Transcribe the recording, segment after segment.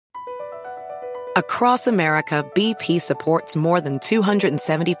Across America, BP supports more than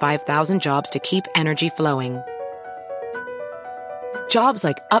 275,000 jobs to keep energy flowing. Jobs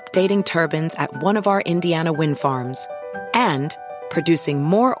like updating turbines at one of our Indiana wind farms and producing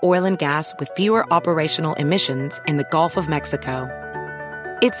more oil and gas with fewer operational emissions in the Gulf of Mexico.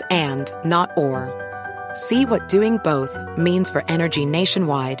 It's and, not or. See what doing both means for energy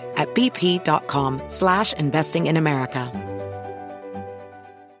nationwide at bp.com/investing in America.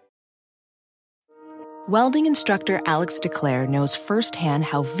 Welding instructor Alex DeClaire knows firsthand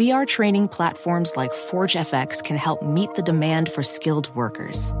how VR training platforms like ForgeFX can help meet the demand for skilled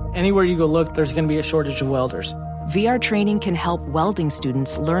workers. Anywhere you go look, there's going to be a shortage of welders. VR training can help welding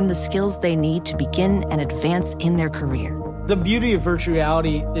students learn the skills they need to begin and advance in their career. The beauty of virtual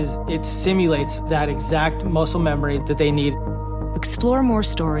reality is it simulates that exact muscle memory that they need. Explore more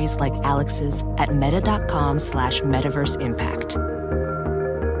stories like Alex's at meta.com/metaverseimpact.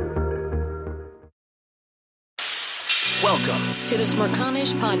 Welcome to the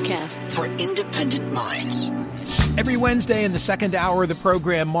Smirconish Podcast for Independent Minds. Every Wednesday in the second hour of the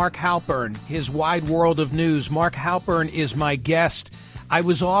program, Mark Halperin, his wide world of news. Mark Halperin is my guest. I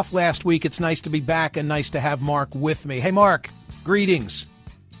was off last week. It's nice to be back and nice to have Mark with me. Hey, Mark, greetings.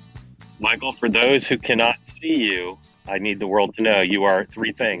 Michael, for those who cannot see you, I need the world to know you are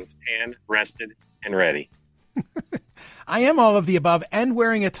three things: tan, rested, and ready. I am all of the above, and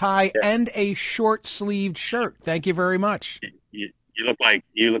wearing a tie and a short-sleeved shirt. Thank you very much. You look like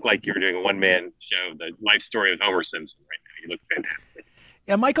you're doing a one-man show, the life story of Homer Simpson right now. You look fantastic.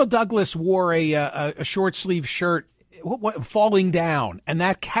 Yeah, Michael Douglas wore a short-sleeved shirt falling down, and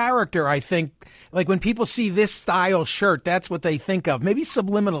that character, I think, like when people see this style shirt, that's what they think of. Maybe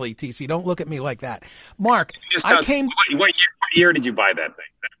subliminally, TC. Don't look at me like that. Mark, What year did you buy that thing?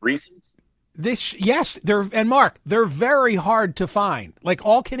 That recent? Mark, they're very hard to find. Like,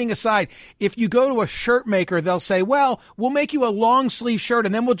 all kidding aside, if you go to a shirt maker, they'll say, well, we'll make you a long sleeve shirt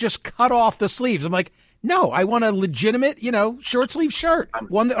and then we'll just cut off the sleeves. I'm like, no, I want a legitimate, short sleeve shirt,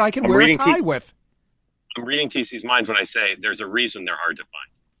 one that I can wear a tie with. I'm reading TC's minds when I say there's a reason they're hard to find.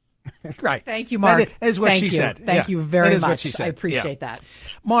 Right. Thank you, Mark. That is what she said. Thank you very much. What she said. I appreciate that.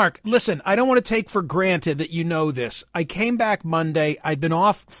 Mark, listen, I don't want to take for granted that you know this. I came back Monday. I'd been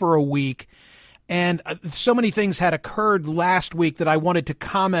off for a week, and so many things had occurred last week that I wanted to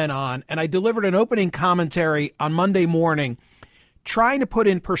comment on, and I delivered an opening commentary on Monday morning trying to put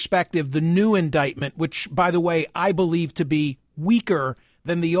in perspective the new indictment, which, by the way, I believe to be weaker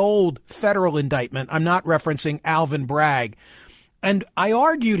than the old federal indictment. I'm not referencing Alvin Bragg. And I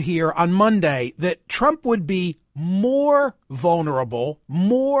argued here on Monday that Trump would be more vulnerable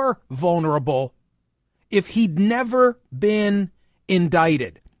if he'd never been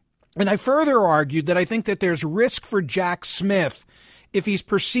indicted. And I further argued that I think that there's risk for Jack Smith if he's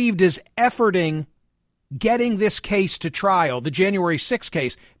perceived as efforting getting this case to trial, the January 6th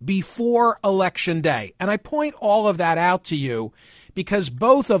case, before Election Day. And I point all of that out to you because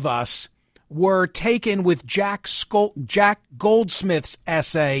both of us were taken with Jack Goldsmith's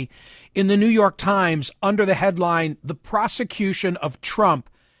essay in the New York Times under the headline, "The Prosecution of Trump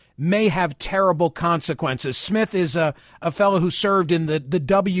May Have Terrible Consequences." Smith is a fellow who served in the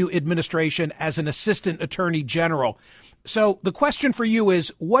W administration as an assistant attorney general. So the question for you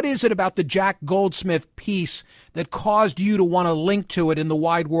is, what is it about the Jack Goldsmith piece that caused you to want to link to it in the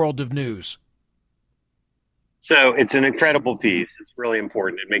wide world of news? So it's an incredible piece. It's really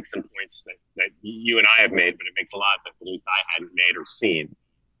important. It makes some points that you and I have made, but it makes a lot that at least I hadn't made or seen.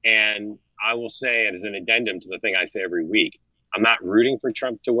 And I will say it as an addendum to the thing I say every week. I'm not rooting for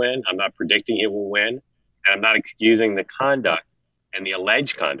Trump to win. I'm not predicting he will win. And I'm not excusing the conduct and the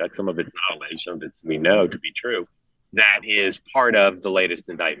alleged conduct. Some of it's not alleged. Some of it's we know to be true. That is part of the latest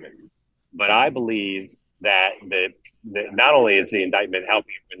indictment. But I believe that not only is the indictment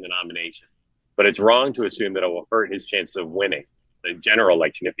helping him win the nomination, but it's wrong to assume that it will hurt his chance of winning the general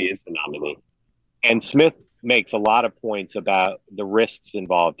election if he is the nominee. And Smith makes a lot of points about the risks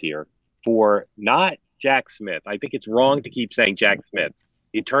involved here for not Jack Smith. I think it's wrong to keep saying Jack Smith.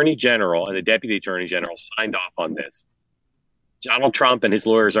 The Attorney General and the Deputy Attorney General signed off on this. Donald Trump and his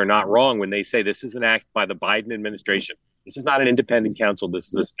lawyers are not wrong when they say this is an act by the Biden administration. This is not an independent counsel. This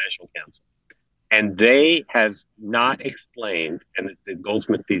is a special counsel. And they have not explained, and the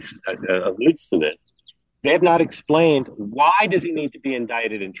Goldsmith piece alludes to this, they have not explained why does he need to be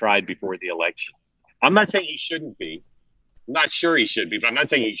indicted and tried before the election. I'm not saying he shouldn't be. I'm not sure he should be, but I'm not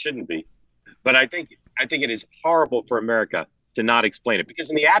saying he shouldn't be. But I think it is horrible for America to not explain it. Because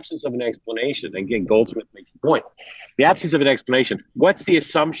in the absence of an explanation, and again, Goldsmith makes the point, the absence of an explanation, what's the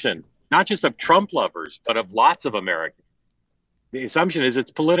assumption, not just of Trump lovers, but of lots of Americans? The assumption is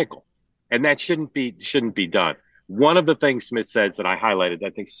it's political. And that shouldn't be done. One of the things Smith says that I highlighted that I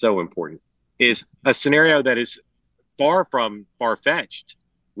think is so important is a scenario that is far from far-fetched,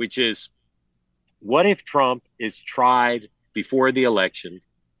 which is, what if Trump is tried before the election?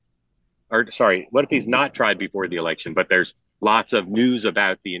 Or sorry, what if he's not tried before the election, but there's lots of news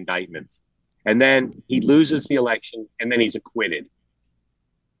about the indictments, and then he loses the election and then he's acquitted?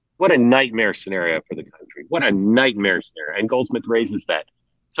 What a nightmare scenario for the country. What a nightmare scenario. And Goldsmith raises that.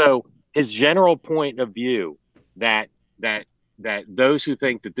 So his general point of view that those who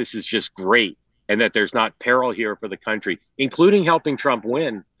think that this is just great and that there's not peril here for the country, including helping Trump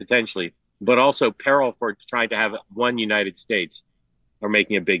win potentially, but also peril for trying to have one United States, are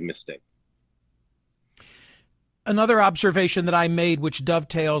making a big mistake. Another observation that I made, which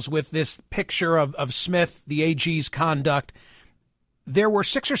dovetails with this picture of Smith, the AG's conduct, there were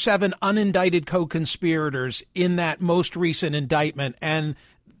 6 or 7 unindicted co-conspirators in that most recent indictment. And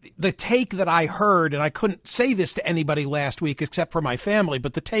the take that I heard, and I couldn't say this to anybody last week except for my family,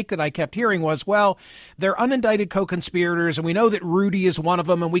 but the take that I kept hearing was, well, they're unindicted co-conspirators, and we know that Rudy is one of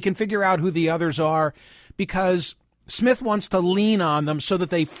them, and we can figure out who the others are because Smith wants to lean on them so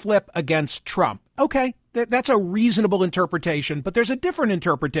that they flip against Trump. Okay, that's a reasonable interpretation, but there's a different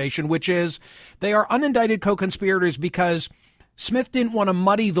interpretation, which is they are unindicted co-conspirators because Smith didn't want to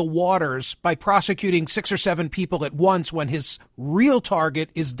muddy the waters by prosecuting 6 or 7 people at once when his real target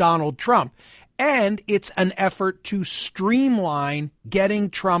is Donald Trump. And it's an effort to streamline getting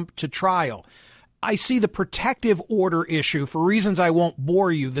Trump to trial. I see the protective order issue, for reasons I won't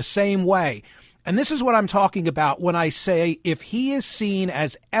bore you, the same way. And this is what I'm talking about when I say if he is seen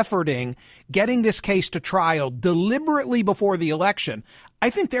as efforting getting this case to trial deliberately before the election, I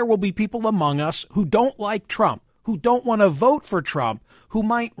think there will be people among us who don't like Trump, who don't want to vote for Trump, who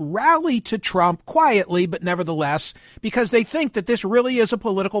might rally to Trump quietly, but nevertheless, because they think that this really is a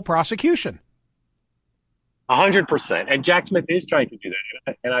political prosecution. 100%. And Jack Smith is trying to do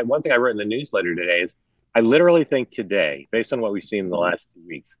that. And one thing I wrote in the newsletter today is I literally think today, based on what we've seen in the last 2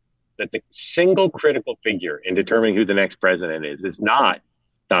 weeks, that the single critical figure in determining who the next president is not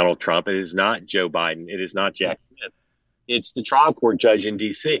Donald Trump. It is not Joe Biden. It is not Jack Smith. It's the trial court judge in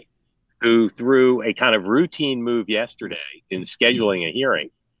D.C., who, through a kind of routine move yesterday in scheduling a hearing,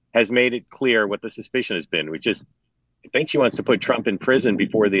 has made it clear what the suspicion has been, which is I think she wants to put Trump in prison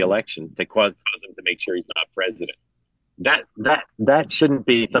before the election to cause him to make sure he's not president. That shouldn't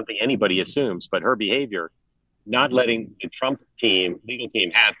be something anybody assumes, but her behavior, not letting the Trump legal team,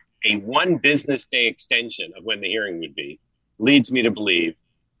 have a 1 business day extension of when the hearing would be, leads me to believe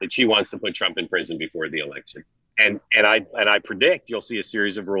that she wants to put Trump in prison before the election. And I predict you'll see a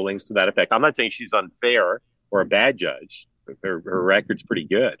series of rulings to that effect. I'm not saying she's unfair or a bad judge. Her record's pretty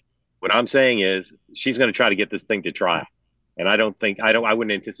good. What I'm saying is she's going to try to get this thing to trial. And I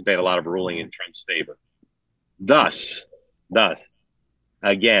wouldn't anticipate a lot of ruling in Trump's favor. Thus,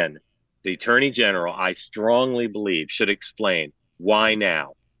 again, the Attorney General, I strongly believe, should explain why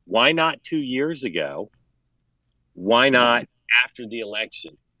now. Why not 2 years ago? Why not after the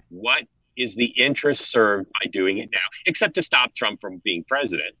election? What is the interest served by doing it now, except to stop Trump from being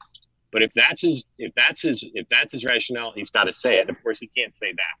president? But if that's his rationale, he's got to say it. Of course, he can't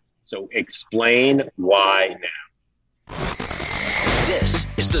say that. So explain why now. This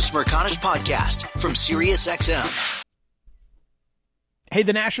is the Smirconish Podcast from SiriusXM. Hey,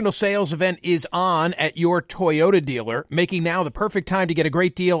 the national sales event is on at your Toyota dealer, making now the perfect time to get a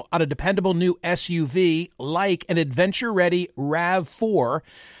great deal on a dependable new SUV like an adventure-ready RAV4.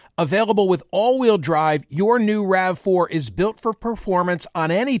 Available with all-wheel drive, your new RAV4 is built for performance on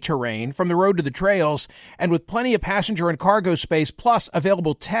any terrain, from the road to the trails, and with plenty of passenger and cargo space, plus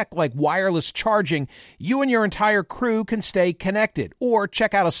available tech like wireless charging, you and your entire crew can stay connected. Or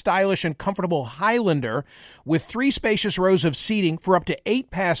check out a stylish and comfortable Highlander with 3 spacious rows of seating for up to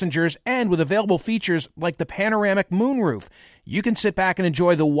 8 passengers and with available features like the panoramic moonroof. You can sit back and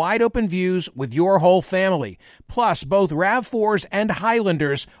enjoy the wide-open views with your whole family. Plus, both RAV4s and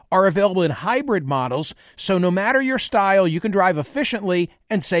Highlanders are available in hybrid models, so no matter your style, you can drive efficiently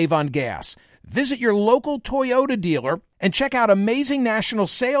and save on gas. Visit your local Toyota dealer and check out amazing national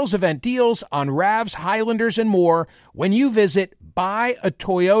sales event deals on RAVs, Highlanders, and more when you visit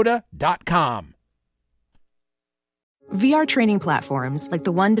buyatoyota.com. VR training platforms, like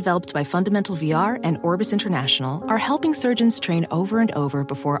the one developed by Fundamental VR and Orbis International, are helping surgeons train over and over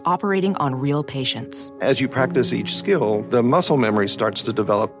before operating on real patients. As you practice each skill, the muscle memory starts to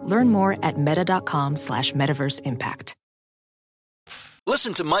develop. Learn more at meta.com/metaverseimpact.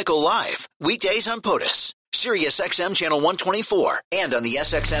 Listen to Michael live weekdays on POTUS, SiriusXM channel 124, and on the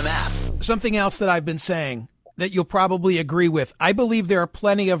SXM app. Something else that I've been saying, that you'll probably agree with. I believe there are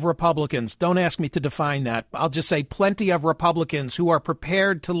plenty of Republicans, don't ask me to define that, I'll just say plenty of Republicans who are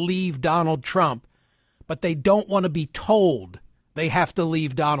prepared to leave Donald Trump, but they don't want to be told they have to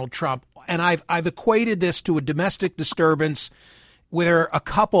leave Donald Trump. And I've equated this to a domestic disturbance where a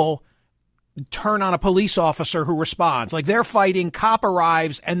couple turn on a police officer who responds. Like they're fighting, cop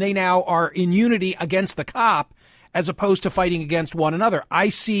arrives, and they now are in unity against the cop as opposed to fighting against one another. I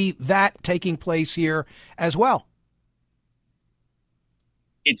see that taking place here as well.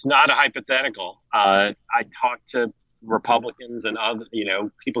 It's not a hypothetical. I talk to Republicans and other,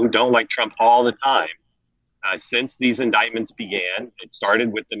 people who don't like Trump all the time. Since these indictments began, it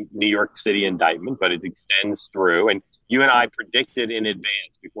started with the New York City indictment, but it extends through. And you and I predicted in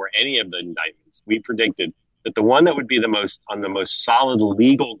advance, before any of the indictments, we predicted that the one that would be on the most solid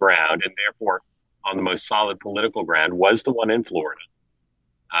legal ground and therefore on the most solid political ground was the one in Florida,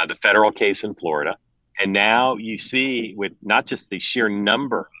 the federal case in Florida. And now you see with not just the sheer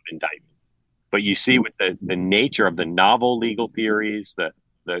number of indictments, but you see with the nature of the novel legal theories,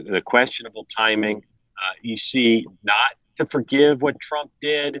 the questionable timing, you see not to forgive what Trump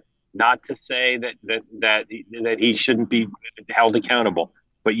did, not to say that he shouldn't be held accountable,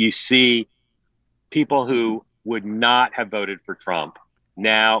 but you see people who would not have voted for Trump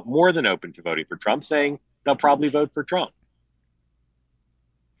now more than open to voting for Trump, saying they'll probably vote for Trump.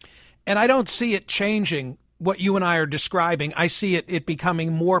 And I don't see it changing what you and I are describing. I see it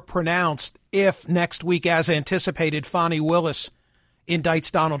becoming more pronounced if next week, as anticipated, Fani Willis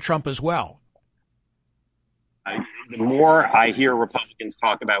indicts Donald Trump as well. The more I hear Republicans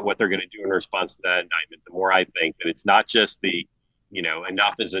talk about what they're going to do in response to that indictment, the more I think that it's not just the,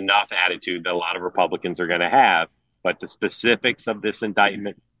 enough is enough attitude that a lot of Republicans are going to have, but the specifics of this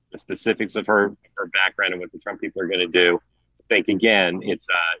indictment, the specifics of her background and what the Trump people are going to do. I think again,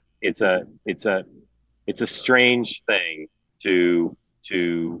 it's a strange thing to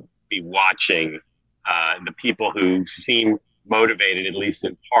be watching the people who seem motivated, at least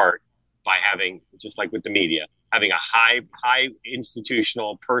in part, by having, just like with the media, having a high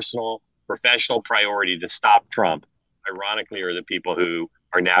institutional, personal, professional priority to stop Trump, ironically, are the people who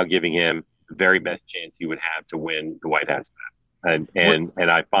are now giving him the very best chance he would have to win the White House back. And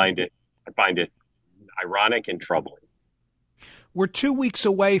I find it ironic and troubling. We're 2 weeks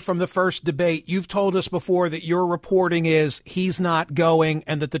away from the first debate. You've told us before that your reporting is he's not going,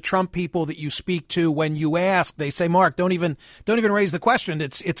 and that the Trump people that you speak to, when you ask, they say, Mark, don't even raise the question.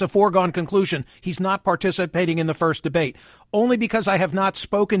 It's a foregone conclusion. He's not participating in the first debate. Only because I have not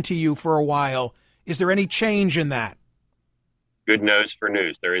spoken to you for a while. Is there any change in that? Good news for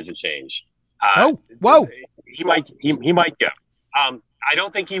news. There is a change. Whoa! He might go. I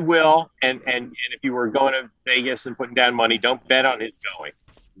don't think he will. And if you were going to Vegas and putting down money, don't bet on his going.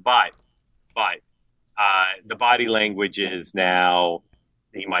 But the body language is now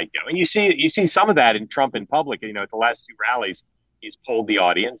he might go. And you see some of that in Trump in public. At the last two rallies, he's polled the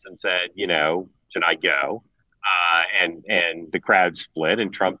audience and said, should I go? And the crowd split,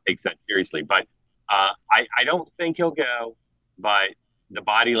 and Trump takes that seriously. But I don't think he'll go. But the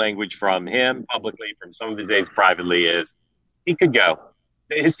body language from him publicly, from some of his aides privately, is he could go.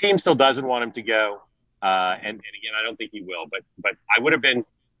 His team still doesn't want him to go. And again, I don't think he will. But I would have been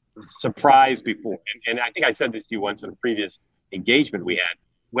surprised before. And I think I said this to you once in a previous engagement we had.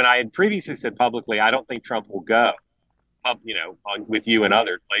 When I had previously said publicly, I don't think Trump will go, with you and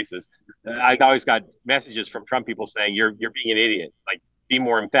other places, I always got messages from Trump people saying, you're being an idiot. Like, be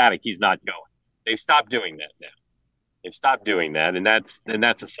more emphatic. He's not going. They've stopped doing that now. They've stopped doing that. And that's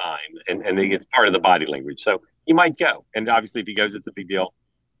a sign. And it's part of the body language. So he might go. And obviously, if he goes, it's a big deal.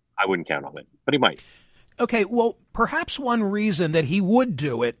 I wouldn't count on it, but he might. Okay, well, perhaps one reason that he would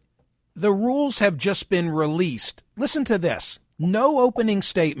do it, the rules have just been released. Listen to this. No opening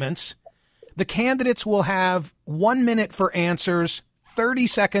statements. The candidates will have 1 minute for answers, 30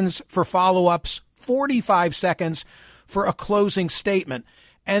 seconds for follow-ups, 45 seconds for a closing statement.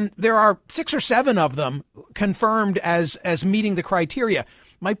 And there are 6 or 7 of them confirmed as meeting the criteria.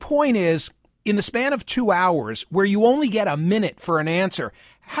 My point is, in the span of 2 hours, where you only get a minute for an answer,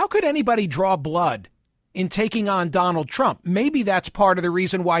 how could anybody draw blood in taking on Donald Trump? Maybe that's part of the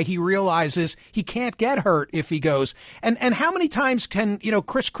reason why he realizes he can't get hurt if he goes. And how many times can,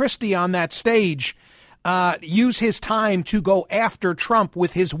 Chris Christie on that stage use his time to go after Trump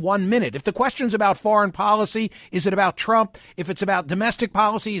with his 1 minute? If the question's about foreign policy, is it about Trump? If it's about domestic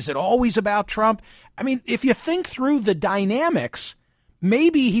policy, is it always about Trump? I mean, if you think through the dynamics,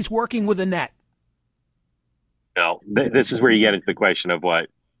 maybe he's working with a net. No, this is where you get into the question of what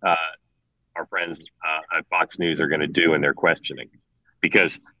our friends at Fox News are going to do in their questioning.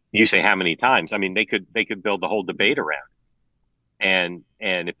 Because You say how many times? I mean, they could build the whole debate around it.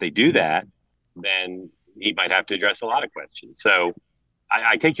 And if they do that, then he might have to address a lot of questions. So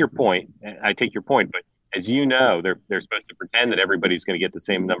I take your point. I take your point, but as you know, they're supposed to pretend that everybody's going to get the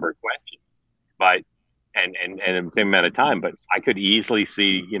same number of questions, but and the same amount of time. But I could easily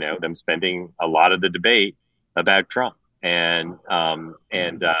see, them spending a lot of the debate about Trump, and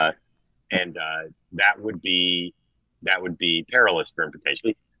that would be perilous for him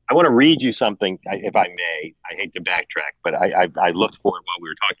potentially. I want to read you something, if I may. I hate to backtrack, but I looked for it while we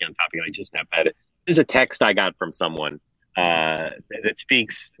were talking on topic, and I just have had it. This is a text I got from someone that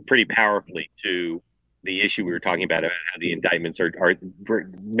speaks pretty powerfully to the issue we were talking about how the indictments are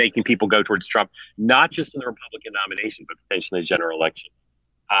making people go towards Trump, not just in the Republican nomination, but potentially in the general election.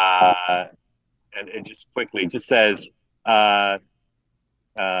 And it just quickly just says, the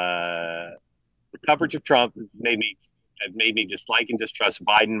coverage of Trump has made me dislike and distrust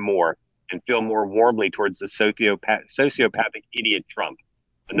Biden more and feel more warmly towards the sociopathic idiot Trump.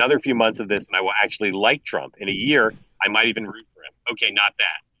 Another few months of this, and I will actually like Trump. In a year, I might even root for him. Okay, not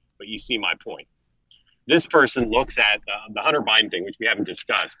that, but you see my point. This person looks at the Hunter Biden thing, which we haven't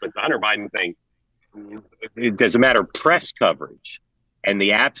discussed, but the Hunter Biden thing, it does a matter of press coverage and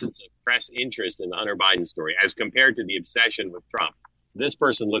the absence of press interest in the Hunter Biden story as compared to the obsession with Trump. This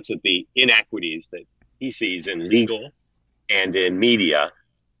person looks at the inequities that he sees in legal and in media,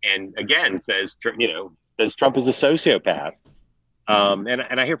 and again says Trump is a sociopath.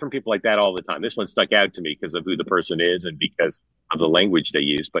 And I hear from people like that all the time. This one stuck out to me because of who the person is and because of the language they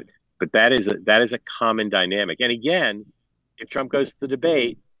use. But that is a common dynamic. And again, if Trump goes to the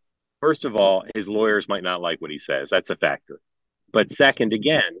debate, first of all, his lawyers might not like what he says. That's a factor. But second,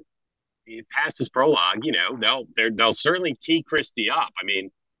 again, past his prologue, they'll certainly tee Christie up. I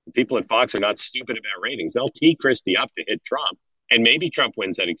mean, people at Fox are not stupid about ratings. They'll tee Christie up to hit Trump. And maybe Trump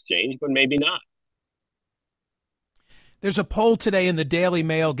wins that exchange, but maybe not. There's a poll today in the Daily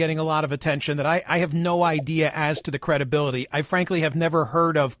Mail getting a lot of attention that I have no idea as to the credibility. I frankly have never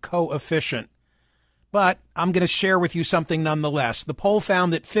heard of coefficient, but I'm going to share with you something nonetheless. The poll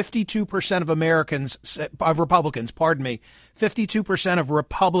found that 52% of Republicans, 52% of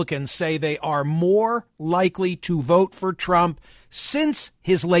Republicans say they are more likely to vote for Trump since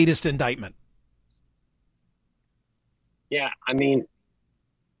his latest indictment. Yeah, I mean,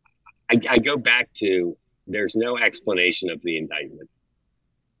 I go back to, there's no explanation of the indictment.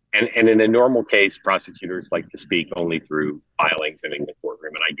 And in a normal case, prosecutors like to speak only through filings and in the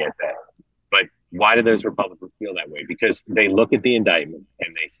courtroom, and I get that. But why do those Republicans feel that way? Because they look at the indictment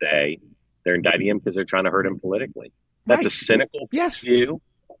and they say they're indicting him because they're trying to hurt him politically. That's right. A cynical point of view.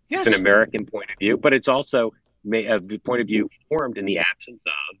 Yes. It's an American point of view, but it's also a point of view formed in the absence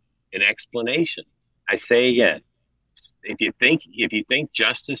of an explanation. I say again, if you think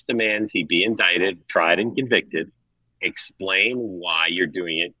justice demands he be indicted, tried, and convicted, explain why you're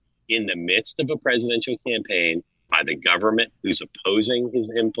doing it in the midst of a presidential campaign by the government who's opposing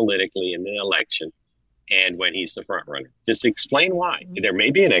him politically in the election, and when he's the front runner. Just explain why. There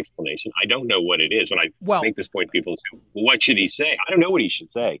may be an explanation. I don't know what it is. When I make this point, people say, well, what should he say? I don't know what he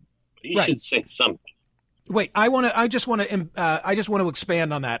should say, but he should say something. Wait, I just want to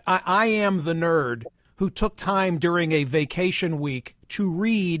expand on that. I am the nerd who took time during a vacation week to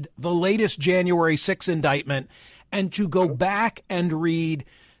read the latest January 6 indictment and to go back and read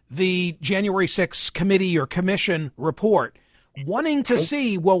the January 6 committee or commission report, wanting to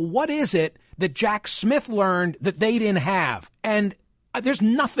see, well, what is it that Jack Smith learned that they didn't have? And there's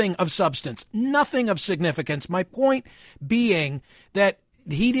nothing of substance, nothing of significance. My point being that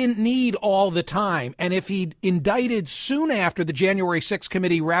he didn't need all the time. And if he'd indicted soon after the January 6th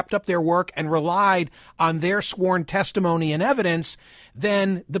committee wrapped up their work and relied on their sworn testimony and evidence,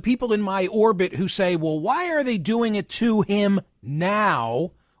 then the people in my orbit who say, well, why are they doing it to him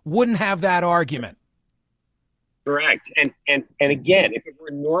now, wouldn't have that argument. Correct. And again, if it were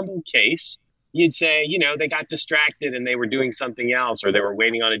a normal case, you'd say, they got distracted and they were doing something else, or they were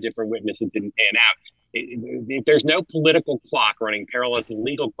waiting on a different witness that didn't pan out. If there's no political clock running parallel to the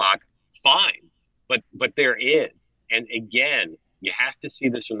legal clock, fine. But there is. And again, you have to see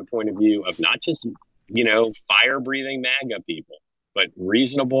this from the point of view of not just, fire-breathing MAGA people, but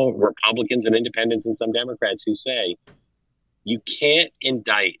reasonable Republicans and independents and some Democrats who say, you can't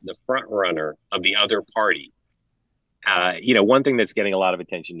indict the front runner of the other party. One thing that's getting a lot of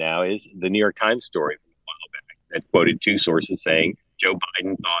attention now is the New York Times story from a while back that quoted two sources saying Joe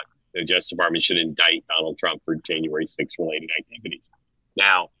Biden thought the Justice Department should indict Donald Trump for January 6 related activities.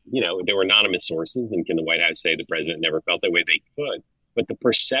 Now, there were anonymous sources, and can the White House say the president never felt that way? They could, but the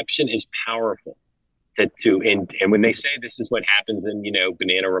perception is powerful. And when they say this is what happens in,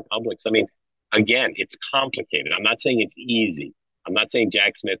 banana republics, I mean, again, it's complicated. I'm not saying it's easy. I'm not saying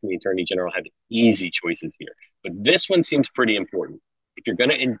Jack Smith and the Attorney General have easy choices here, but this one seems pretty important. If you're going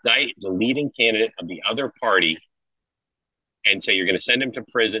to indict the leading candidate of the other party and say you're going to send him to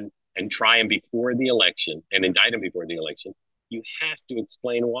prison and try him before the election and indict him before the election, you have to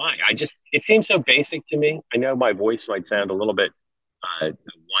explain why. It seems so basic to me. I know my voice might sound a little bit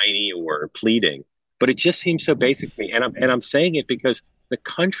whiny or pleading, but it just seems so basic to me. And I'm saying it because the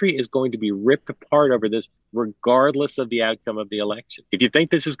country is going to be ripped apart over this, regardless of the outcome of the election. If you think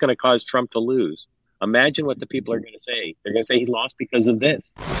this is going to cause Trump to lose, imagine what the people are going to say. They're going to say he lost because of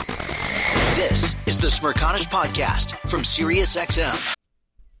this. This is the Smirconish Podcast from SiriusXM.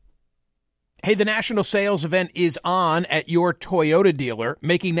 Hey, the national sales event is on at your Toyota dealer,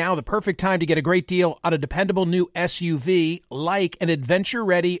 making now the perfect time to get a great deal on a dependable new SUV like an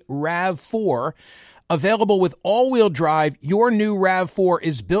adventure-ready RAV4. Available with all-wheel drive, your new RAV4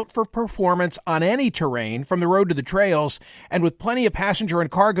 is built for performance on any terrain, from the road to the trails, and with plenty of passenger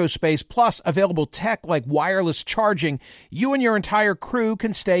and cargo space, plus available tech like wireless charging, you and your entire crew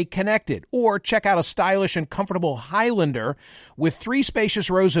can stay connected. Or check out a stylish and comfortable Highlander with 3 spacious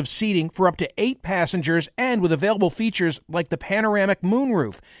rows of seating for up to 8 passengers and with available features like the panoramic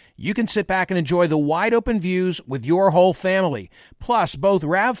moonroof. You can sit back and enjoy the wide-open views with your whole family. Plus, both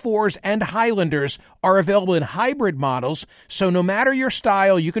RAV4s and Highlanders are available in hybrid models, so no matter your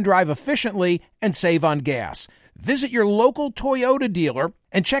style, you can drive efficiently and save on gas. Visit your local Toyota dealer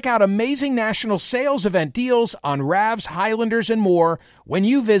and check out amazing national sales event deals on RAVs, Highlanders, and more when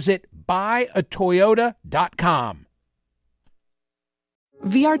you visit buyatoyota.com.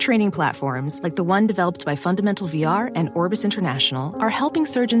 VR training platforms like the one developed by Fundamental VR and Orbis International are helping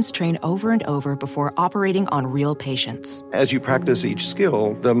surgeons train over and over before operating on real patients. As you practice each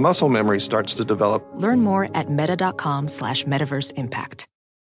skill, the muscle memory starts to develop. Learn more at meta.com/metaverse impact.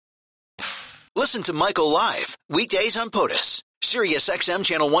 Listen to Michael live weekdays on POTUS, SiriusXM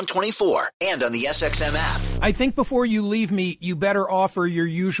Channel 124, and on the SXM app. I think before you leave me, you better offer your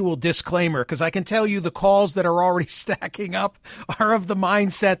usual disclaimer, because I can tell you the calls that are already stacking up are of the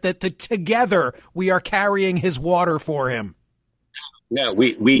mindset that together we are carrying his water for him. No,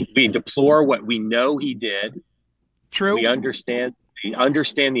 we deplore what we know he did. True. We understand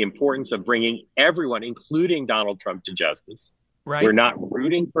the importance of bringing everyone, including Donald Trump, to justice. Right. We're not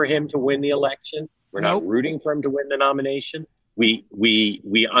rooting for him to win the election. We're not rooting for him to win the nomination.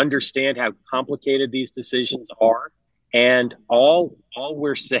 We understand how complicated these decisions are, and all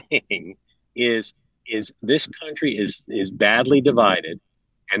we're saying is this country is badly divided,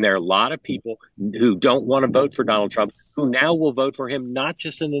 and there are a lot of people who don't want to vote for Donald Trump who now will vote for him not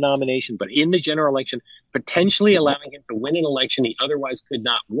just in the nomination but in the general election, potentially allowing him to win an election he otherwise could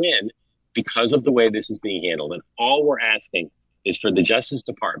not win because of the way this is being handled. And all we're asking is for the Justice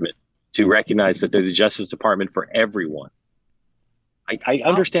Department to recognize that they're the Justice Department for everyone. I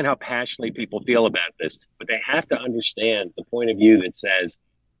understand how passionately people feel about this, but they have to understand the point of view that says,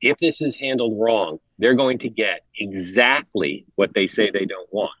 if this is handled wrong, they're going to get exactly what they say they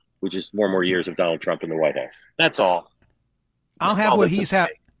don't want, which is 4 more years of Donald Trump in the White House. That's all. I'll have what he's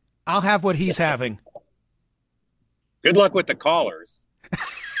having. I'll have what he's having. Good luck with the callers.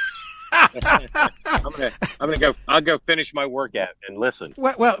 I'll go finish my workout and listen.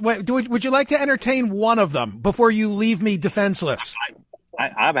 Well, would you like to entertain one of them before you leave me defenseless?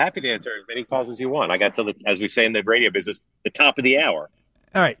 I'm happy to answer as many calls as you want. I got to as we say in the radio business, the top of the hour.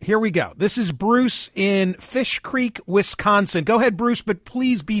 All right, here we go. This is Bruce in Fish Creek, Wisconsin. Go ahead, Bruce, but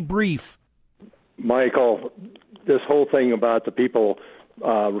please be brief. Michael, this whole thing about the people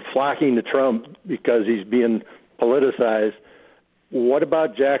flocking to Trump because he's being politicized. What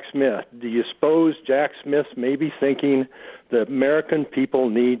about Jack Smith? Do you suppose Jack Smith may be thinking the American people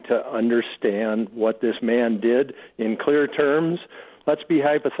need to understand what this man did in clear terms? Let's be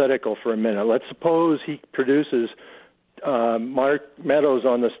hypothetical for a minute. Let's suppose he produces Mark Meadows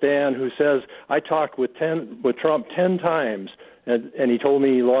on the stand who says, I talked with Trump 10 times, and he told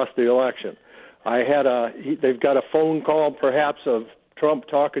me he lost the election. They've got a phone call perhaps of Trump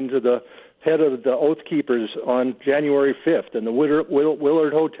talking to the head of the Oath Keepers on January 5th in the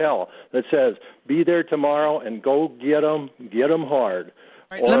Willard Hotel that says, be there tomorrow and go get them hard.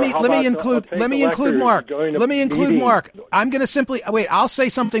 Right, let me include Mark. I'm going to simply wait. I'll say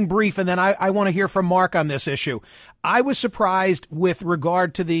something brief, and then I want to hear from Mark on this issue. I was surprised with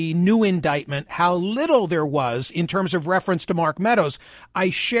regard to the new indictment, how little there was in terms of reference to Mark Meadows.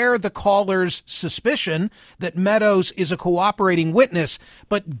 I share the caller's suspicion that Meadows is a cooperating witness,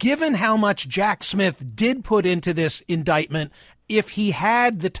 but given how much Jack Smith did put into this indictment, if he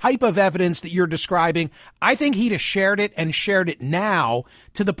had the type of evidence that you're describing, I think he'd have shared it and shared it now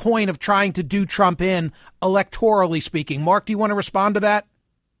to the point of trying to do Trump in electorally speaking. Mark, do you want to respond to that?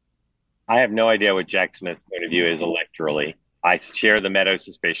 I have no idea what Jack Smith's point of view is electorally. I share the Meadows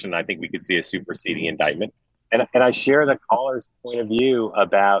suspicion. I think we could see a superseding indictment. And I share the caller's point of view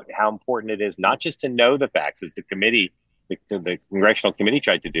about how important it is not just to know the facts, as the congressional committee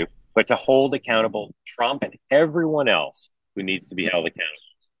tried to do, but to hold accountable Trump and everyone else who needs to be held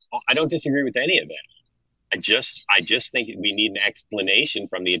accountable. I don't disagree with any of that. I just think we need an explanation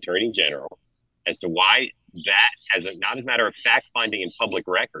from the Attorney General as to why that, not as a matter of fact finding in public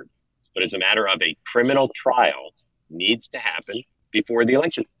record, but as a matter of a criminal trial, needs to happen before the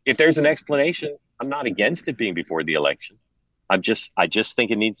election. If there's an explanation, I'm not against it being before the election. I just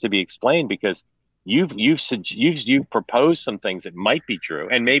think it needs to be explained, because you've proposed some things that might be true,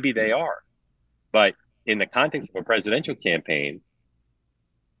 and maybe they are, but in the context of a presidential campaign,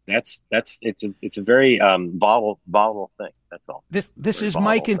 it's a very volatile thing. That's all. This is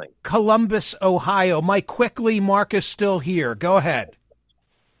Mike in Columbus, Ohio. Mike, quickly, Mark is still here. Go ahead.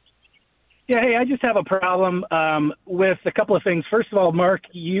 Yeah, hey, I just have a problem with a couple of things. First of all, Mark,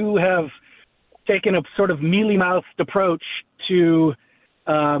 you have taken a sort of mealy-mouthed approach to,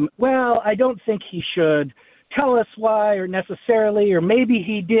 I don't think he should tell us why, or necessarily, or maybe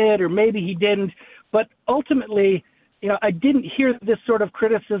he did, or maybe he didn't. But ultimately, I didn't hear this sort of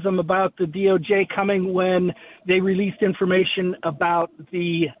criticism about the DOJ coming when they released information about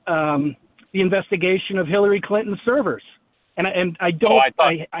the investigation of Hillary Clinton's servers. And I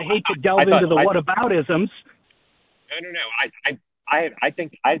hate to delve into the whataboutisms. No. I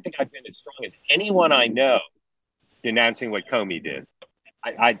think I've been as strong as anyone I know denouncing what Comey did.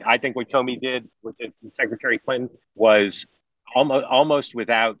 I think what Comey did with Secretary Clinton was almost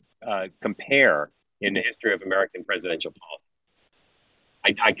without compare in the history of American presidential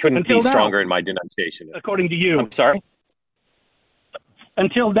politics. I couldn't be stronger in my denunciation. According to you. I'm sorry?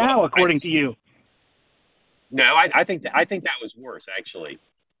 Until now, according to you. No, I think that was worse, actually,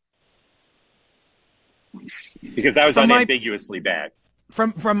 because that was unambiguously bad.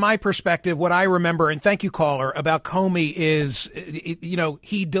 From my perspective, what I remember, and thank you, caller, about Comey is,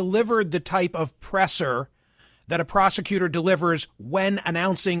 he delivered the type of presser that a prosecutor delivers when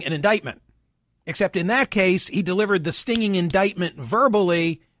announcing an indictment. Except in that case, he delivered the stinging indictment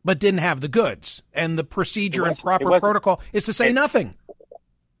verbally, but didn't have the goods. And the procedure and proper protocol is to say nothing.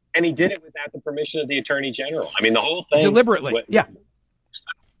 And he did it without the permission of the Attorney General. I mean, the whole thing. Deliberately, yeah.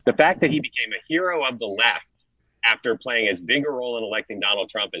 The fact that he became a hero of the left after playing as big a role in electing Donald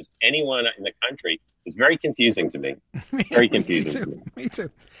Trump as anyone in the country is very confusing to me. Very confusing. Me too.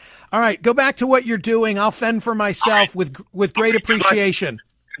 All right, go back to what you're doing. I'll fend for myself with great appreciation.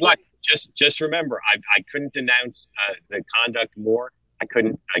 Good luck. Just remember, I couldn't denounce the conduct more. I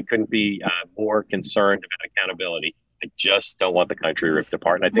couldn't be more concerned about accountability. I just don't want the country ripped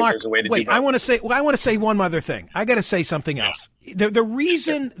apart. And I think Mark, there's a way to wait, do that. I want to say one other thing. I got to say something else. The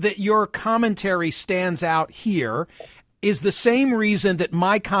reason that your commentary stands out here is the same reason that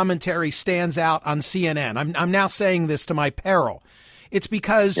my commentary stands out on CNN. I'm now saying this to my peril. It's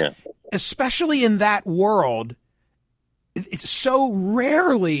because, especially in that world, it's so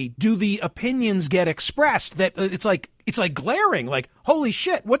rarely do the opinions get expressed that it's like glaring, like, holy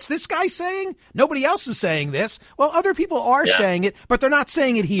shit, what's this guy saying? Nobody else is saying this. Well, other people are saying it, but they're not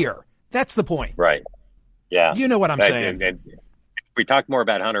saying it here. That's the point. Right. Yeah. You know what I'm saying. And if we talk more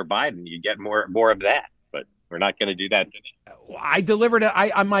about Hunter Biden, you get more of that. But we're not going to do that today. I delivered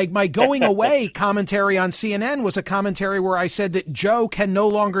my going away commentary on CNN was a commentary where I said that Joe can no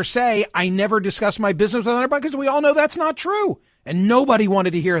longer say, I never discussed my business with Hunter Biden, because we all know that's not true. And nobody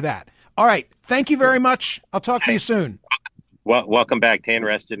wanted to hear that. All right. Thank you very much. I'll talk to you soon. Well, welcome back. Tan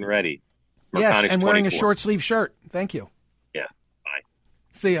rested and ready. Yes, and wearing a short sleeve shirt. Thank you. Yeah. Bye.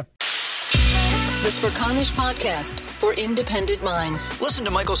 See ya. The Smerconish Podcast for independent minds. Listen to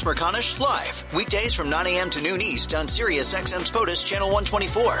Michael Smerconish live weekdays from 9 a.m. to noon East on Sirius XM's POTUS Channel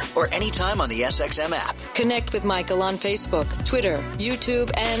 124 or anytime on the SXM app. Connect with Michael on Facebook, Twitter, YouTube,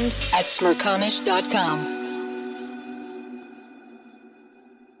 and at Smerconish.com.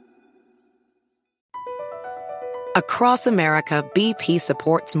 Across America, BP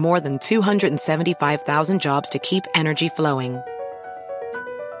supports more than 275,000 jobs to keep energy flowing.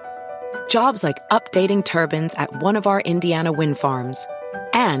 Jobs like updating turbines at one of our Indiana wind farms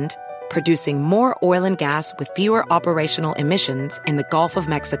and producing more oil and gas with fewer operational emissions in the Gulf of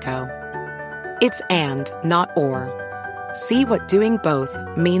Mexico. It's and, not or. See what doing both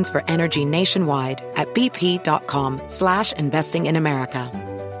means for energy nationwide at bp.com/investing in America.